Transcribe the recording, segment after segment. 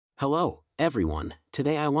Hello, everyone.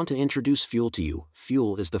 Today I want to introduce Fuel to you.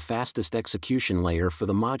 Fuel is the fastest execution layer for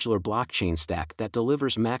the modular blockchain stack that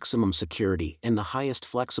delivers maximum security and the highest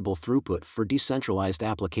flexible throughput for decentralized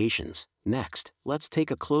applications. Next, let's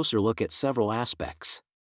take a closer look at several aspects.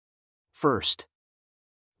 First,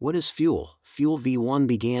 what is Fuel? Fuel v1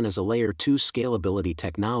 began as a Layer 2 scalability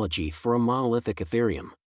technology for a monolithic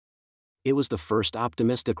Ethereum. It was the first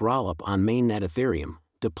optimistic rollup on mainnet Ethereum,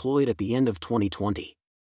 deployed at the end of 2020.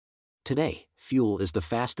 Today, Fuel is the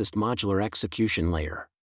fastest modular execution layer.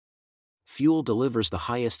 Fuel delivers the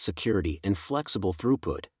highest security and flexible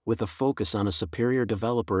throughput, with a focus on a superior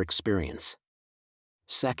developer experience.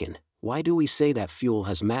 Second, why do we say that Fuel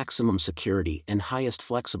has maximum security and highest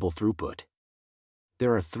flexible throughput?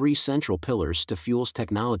 There are three central pillars to Fuel's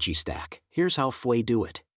technology stack. Here's how we do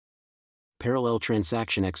it. Parallel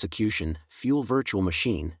transaction execution, Fuel virtual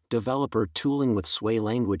machine, developer tooling with Sway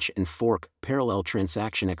language and fork, parallel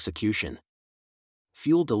transaction execution.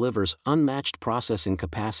 Fuel delivers unmatched processing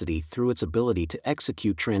capacity through its ability to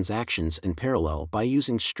execute transactions in parallel by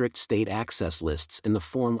using strict state access lists in the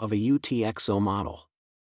form of a UTXO model.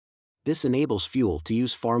 This enables Fuel to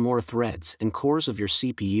use far more threads and cores of your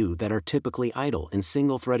CPU that are typically idle in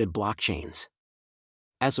single-threaded blockchains.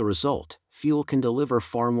 As a result, Fuel can deliver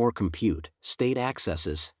far more compute, state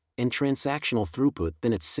accesses, and transactional throughput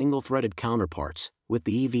than its single-threaded counterparts, with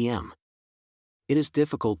the EVM. It is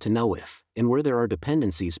difficult to know if and where there are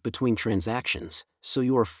dependencies between transactions, so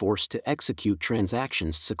you are forced to execute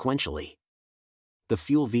transactions sequentially. The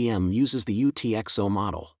Fuel VM uses the UTXO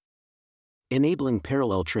model, enabling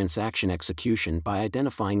parallel transaction execution by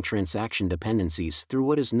identifying transaction dependencies through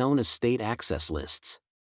what is known as state access lists.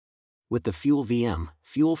 With the Fuel VM,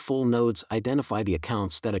 Fuel full nodes identify the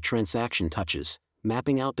accounts that a transaction touches,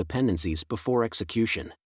 mapping out dependencies before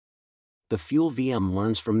execution. The Fuel VM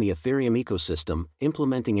learns from the Ethereum ecosystem,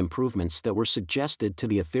 implementing improvements that were suggested to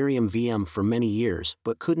the Ethereum VM for many years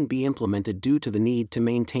but couldn't be implemented due to the need to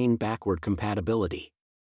maintain backward compatibility.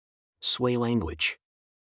 Sway language.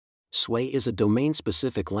 Sway is a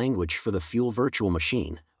domain-specific language for the Fuel virtual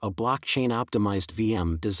machine, a blockchain-optimized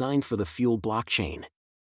VM designed for the Fuel blockchain.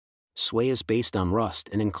 Sway is based on Rust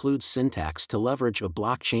and includes syntax to leverage a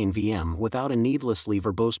blockchain VM without a needlessly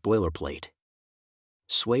verbose boilerplate.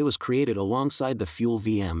 Sway was created alongside the Fuel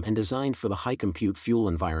VM and designed for the high-compute Fuel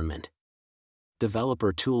environment.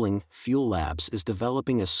 Developer tooling. Fuel Labs is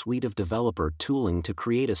developing a suite of developer tooling to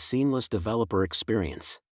create a seamless developer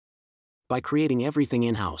experience. By creating everything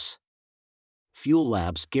in-house, Fuel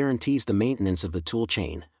Labs guarantees the maintenance of the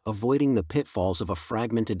toolchain, avoiding the pitfalls of a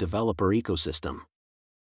fragmented developer ecosystem.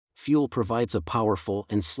 Fuel provides a powerful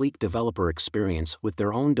and sleek developer experience with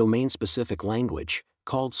their own domain-specific language,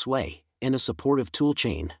 called Sway, and a supportive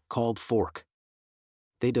toolchain, called Fork.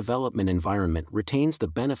 The development environment retains the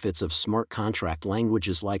benefits of smart contract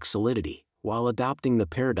languages like Solidity, while adopting the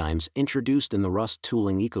paradigms introduced in the Rust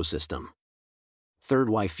tooling ecosystem. Third,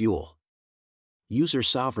 why Fuel? User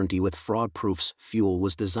sovereignty with fraud proofs. Fuel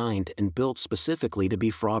was designed and built specifically to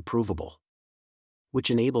be fraud-provable, which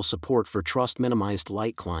enable support for trust-minimized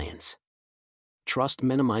light clients.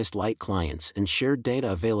 Trust-minimized light clients and shared data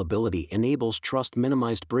availability enables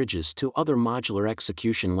trust-minimized bridges to other modular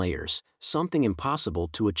execution layers, something impossible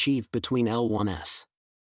to achieve between L1s.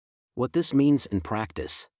 What this means in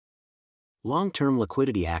practice: long-term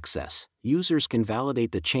liquidity access. Users can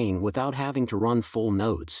validate the chain without having to run full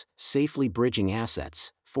nodes, safely bridging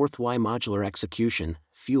assets. Fourth, why modular execution?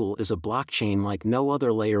 Fuel is a blockchain like no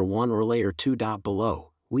other Layer 1 or Layer 2.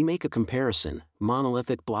 Below, we make a comparison.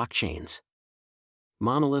 Monolithic blockchains.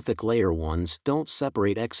 Monolithic Layer 1s don't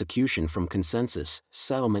separate execution from consensus,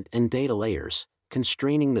 settlement and data layers,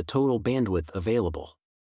 constraining the total bandwidth available.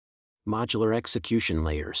 Modular execution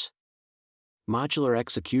layers. Modular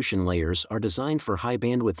execution layers are designed for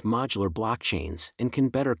high-bandwidth modular blockchains and can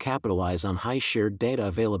better capitalize on high shared data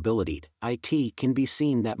availability. It can be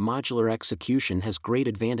seen that modular execution has great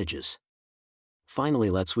advantages.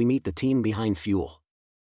 Finally, let's meet the team behind Fuel.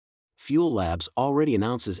 Fuel Labs already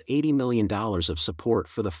announces $80 million of support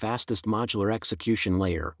for the fastest modular execution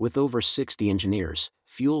layer with over 60 engineers.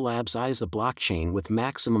 Fuel Labs eyes a blockchain with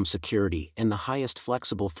maximum security and the highest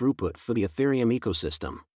flexible throughput for the Ethereum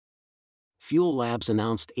ecosystem. Fuel Labs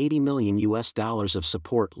announced $80 million of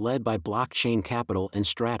support led by Blockchain Capital and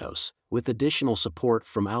Stratos, with additional support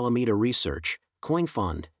from Alameda Research,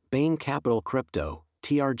 CoinFund, Bain Capital Crypto,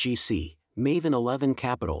 TRGC, Maven 11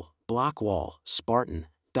 Capital, Blockwall, Spartan,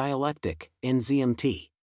 Dialectic, and ZMT.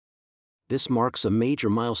 This marks a major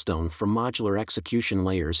milestone for modular execution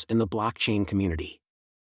layers in the blockchain community.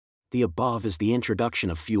 The above is the introduction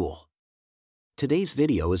of Fuel. Today's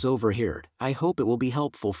video is over here. I hope it will be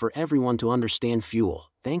helpful for everyone to understand Fuel.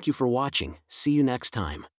 Thank you for watching. See you next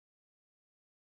time.